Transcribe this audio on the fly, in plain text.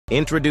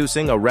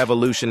Introducing a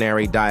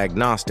revolutionary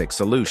diagnostic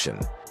solution.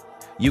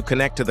 You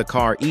connect to the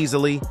car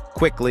easily,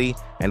 quickly,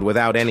 and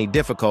without any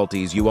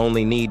difficulties. You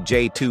only need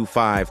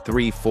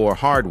J2534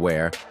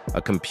 hardware,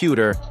 a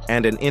computer,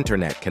 and an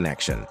internet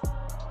connection.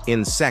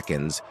 In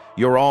seconds,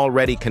 you're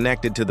already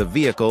connected to the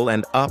vehicle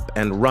and up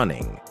and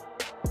running.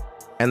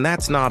 And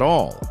that's not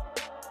all.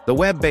 The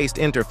web-based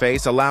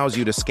interface allows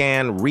you to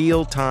scan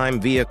real-time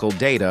vehicle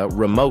data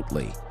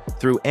remotely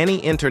through any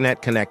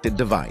internet-connected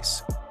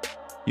device.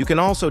 You can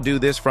also do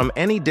this from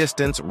any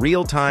distance.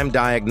 Real-time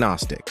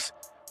diagnostics,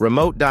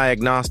 remote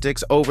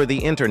diagnostics over the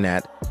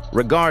internet,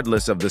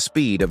 regardless of the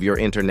speed of your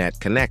internet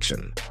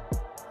connection.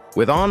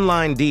 With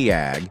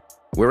OnlineDIAG,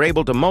 we're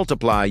able to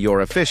multiply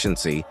your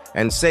efficiency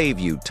and save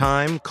you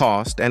time,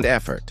 cost, and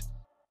effort.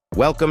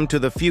 Welcome to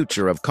the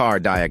future of car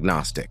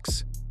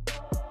diagnostics.